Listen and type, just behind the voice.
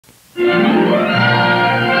This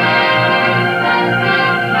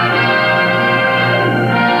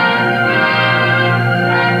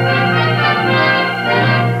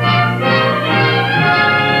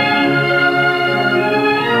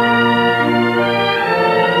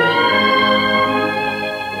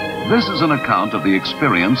is an account of the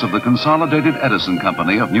experience of the Consolidated Edison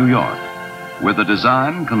Company of New York with the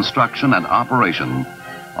design, construction, and operation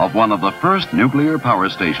of one of the first nuclear power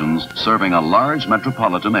stations serving a large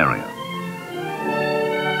metropolitan area.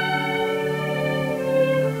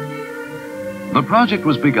 The project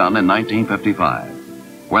was begun in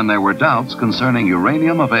 1955, when there were doubts concerning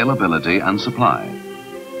uranium availability and supply.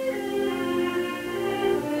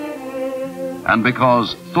 And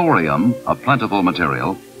because thorium, a plentiful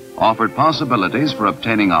material, offered possibilities for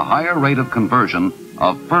obtaining a higher rate of conversion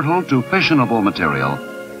of fertile to fissionable material,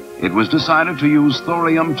 it was decided to use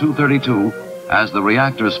thorium-232 as the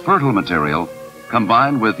reactor's fertile material,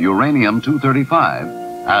 combined with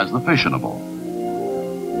uranium-235 as the fissionable.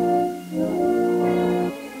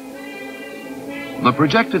 The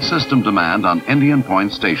projected system demand on Indian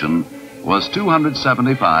Point Station was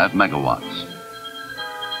 275 megawatts.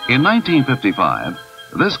 In 1955,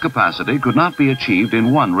 this capacity could not be achieved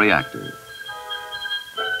in one reactor.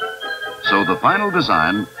 So the final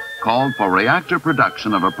design called for reactor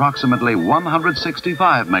production of approximately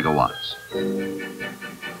 165 megawatts,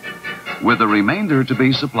 with the remainder to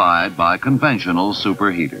be supplied by conventional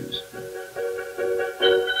superheaters.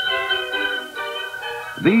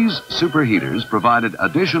 These superheaters provided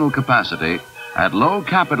additional capacity at low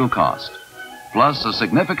capital cost, plus a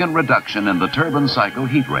significant reduction in the turbine cycle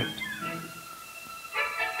heat rate.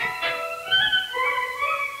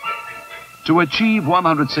 To achieve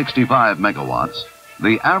 165 megawatts,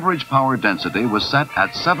 the average power density was set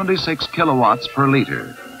at 76 kilowatts per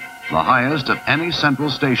liter, the highest of any central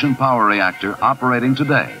station power reactor operating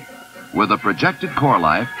today, with a projected core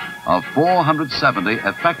life of 470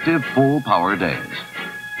 effective full power days.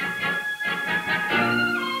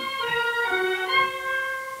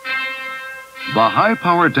 The high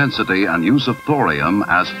power density and use of thorium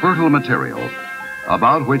as fertile material,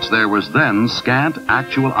 about which there was then scant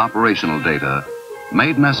actual operational data,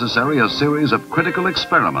 made necessary a series of critical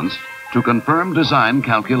experiments to confirm design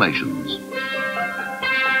calculations.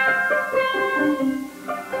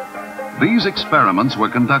 These experiments were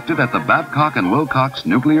conducted at the Babcock and Wilcox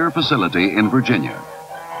Nuclear Facility in Virginia.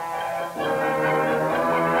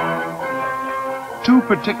 Two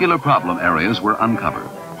particular problem areas were uncovered.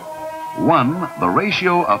 One, the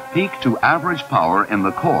ratio of peak to average power in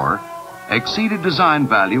the core exceeded design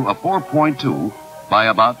value of 4.2 by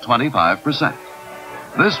about 25%.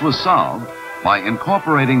 This was solved by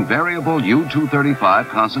incorporating variable U-235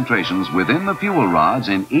 concentrations within the fuel rods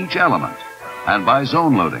in each element and by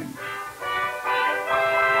zone loading.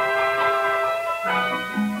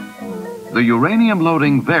 The uranium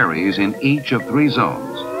loading varies in each of three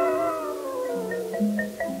zones.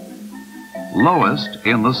 Lowest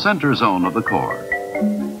in the center zone of the core.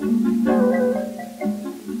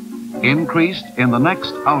 Increased in the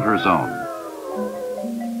next outer zone.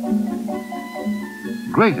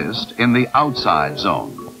 Greatest in the outside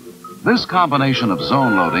zone. This combination of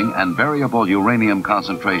zone loading and variable uranium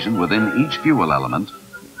concentration within each fuel element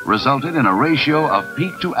resulted in a ratio of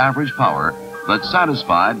peak to average power that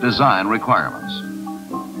satisfied design requirements.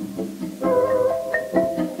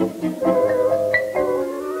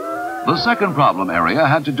 The second problem area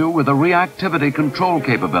had to do with the reactivity control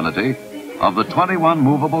capability of the 21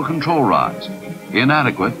 movable control rods,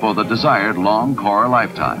 inadequate for the desired long core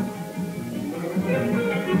lifetime.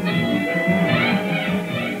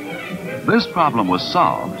 This problem was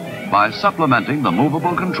solved by supplementing the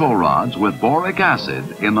movable control rods with boric acid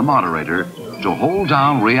in the moderator to hold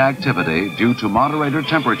down reactivity due to moderator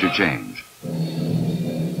temperature change.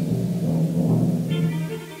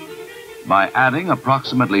 By adding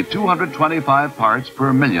approximately 225 parts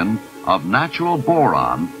per million of natural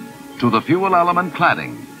boron to the fuel element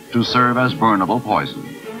cladding to serve as burnable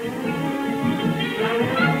poison.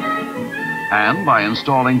 And by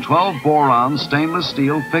installing 12 boron stainless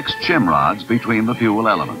steel fixed shim rods between the fuel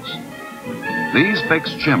elements. These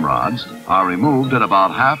fixed shim rods are removed at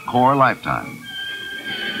about half core lifetime.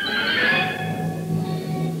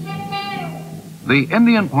 The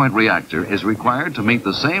Indian Point reactor is required to meet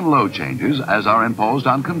the same load changes as are imposed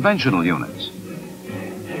on conventional units.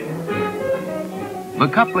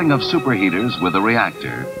 The coupling of superheaters with the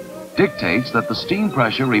reactor dictates that the steam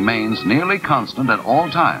pressure remains nearly constant at all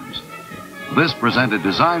times. This presented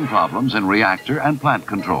design problems in reactor and plant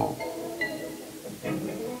control.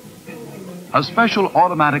 A special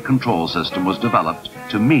automatic control system was developed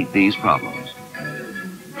to meet these problems.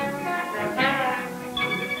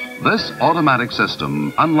 This automatic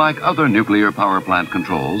system, unlike other nuclear power plant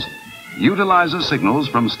controls, utilizes signals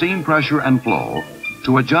from steam pressure and flow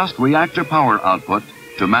to adjust reactor power output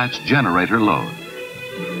to match generator load.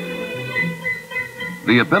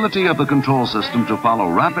 The ability of the control system to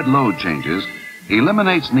follow rapid load changes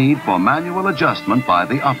eliminates need for manual adjustment by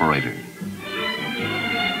the operator.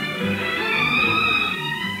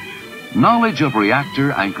 Knowledge of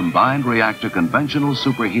reactor and combined reactor conventional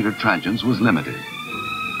superheater transients was limited.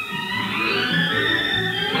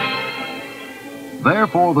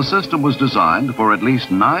 Therefore, the system was designed for at least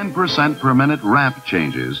 9% per minute ramp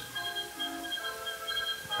changes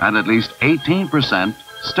and at least 18%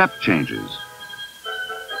 step changes.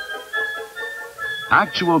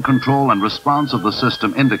 Actual control and response of the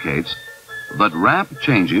system indicates that ramp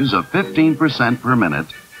changes of 15% per minute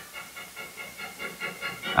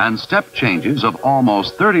and step changes of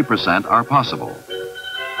almost 30% are possible,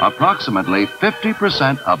 approximately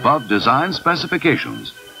 50% above design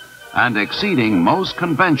specifications and exceeding most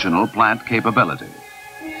conventional plant capability.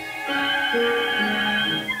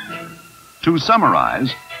 To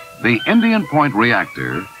summarize, the Indian Point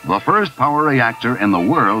reactor, the first power reactor in the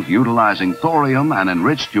world utilizing thorium and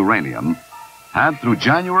enriched uranium, had through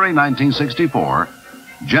January 1964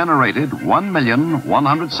 generated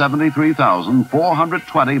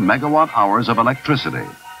 1,173,420 megawatt hours of electricity.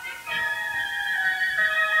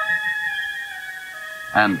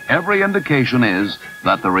 And every indication is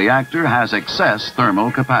that the reactor has excess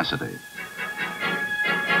thermal capacity.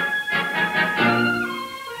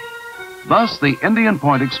 Thus, the Indian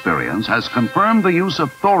Point experience has confirmed the use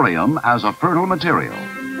of thorium as a fertile material.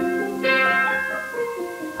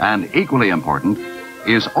 And equally important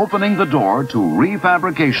is opening the door to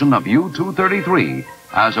refabrication of U-233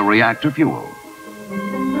 as a reactor fuel.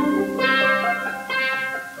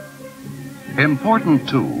 Important,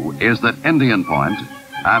 too, is that Indian Point,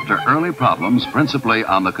 after early problems principally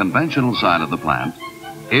on the conventional side of the plant,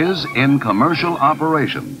 is in commercial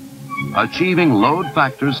operation, achieving load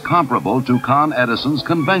factors comparable to Con Edison's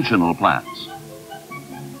conventional plants.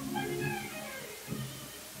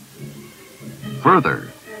 Further,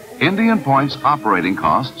 Indian Point's operating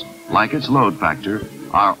costs, like its load factor,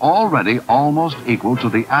 are already almost equal to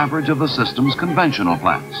the average of the system's conventional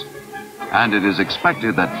plants, and it is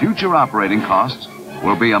expected that future operating costs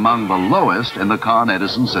will be among the lowest in the Con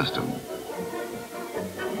Edison system.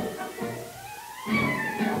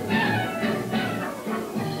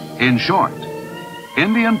 In short,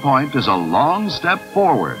 Indian Point is a long step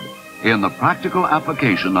forward in the practical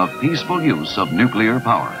application of peaceful use of nuclear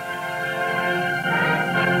power.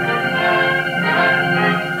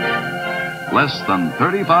 Less than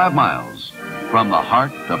 35 miles from the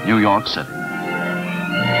heart of New York City.